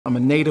I'm a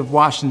native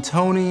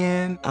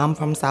Washingtonian. I'm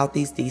from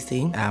Southeast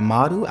DC. I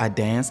model, I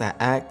dance, I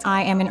act.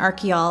 I am an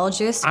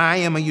archaeologist. I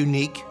am a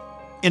unique,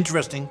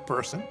 interesting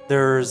person.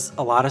 There's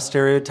a lot of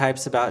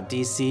stereotypes about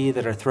DC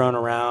that are thrown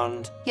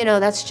around. You know,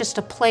 that's just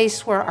a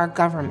place where our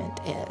government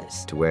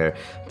is. To where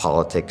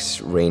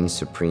politics reigns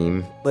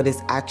supreme. But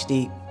it's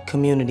actually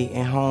community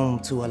and home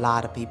to a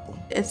lot of people.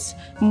 It's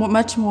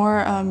much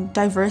more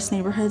diverse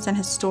neighborhoods and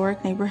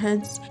historic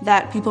neighborhoods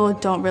that people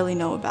don't really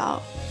know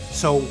about.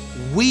 So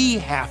we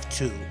have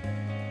to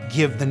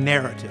give the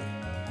narrative,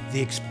 the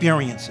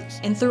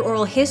experiences. And through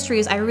oral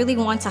histories, I really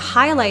want to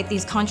highlight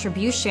these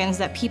contributions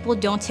that people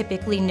don't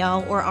typically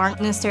know or aren't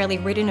necessarily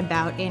written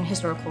about in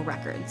historical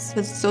records.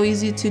 It's so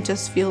easy to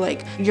just feel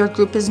like your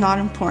group is not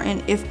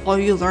important if all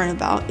you learn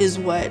about is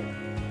what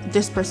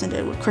this person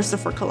did, what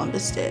Christopher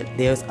Columbus did.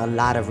 There's a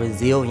lot of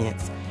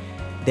resilience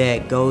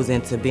that goes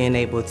into being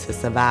able to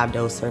survive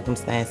those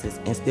circumstances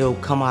and still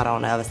come out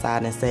on the other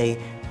side and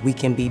say, we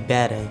can be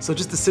better. So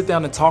just to sit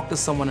down and talk to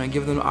someone and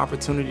give them the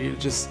opportunity to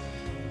just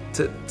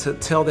to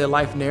tell their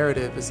life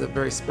narrative is a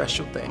very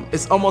special thing.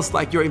 It's almost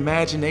like your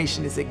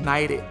imagination is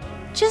ignited.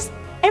 Just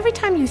every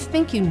time you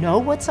think you know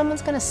what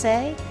someone's going to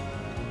say,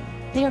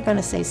 they are going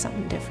to say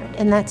something different,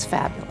 and that's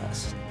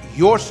fabulous.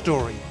 Your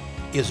story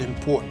is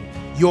important.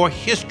 Your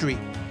history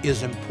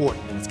is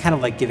important. And it's kind of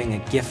like giving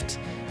a gift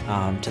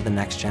to the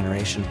next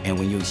generation. And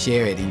when you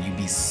share it, and you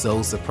be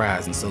so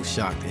surprised and so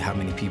shocked at how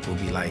many people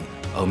be like,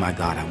 oh my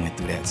God, I went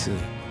through that too.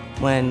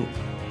 When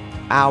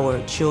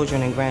our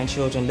children and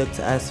grandchildren look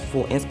to us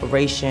for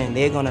inspiration,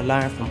 they're gonna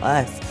learn from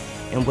us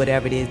and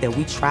whatever it is that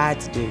we tried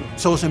to do.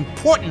 So it's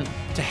important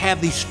to have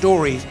these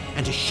stories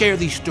and to share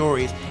these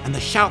stories and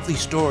to shout these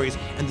stories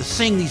and to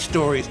sing these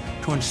stories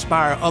to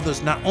inspire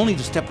others not only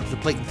to step up to the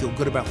plate and feel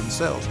good about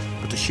themselves,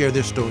 but to share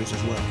their stories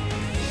as well.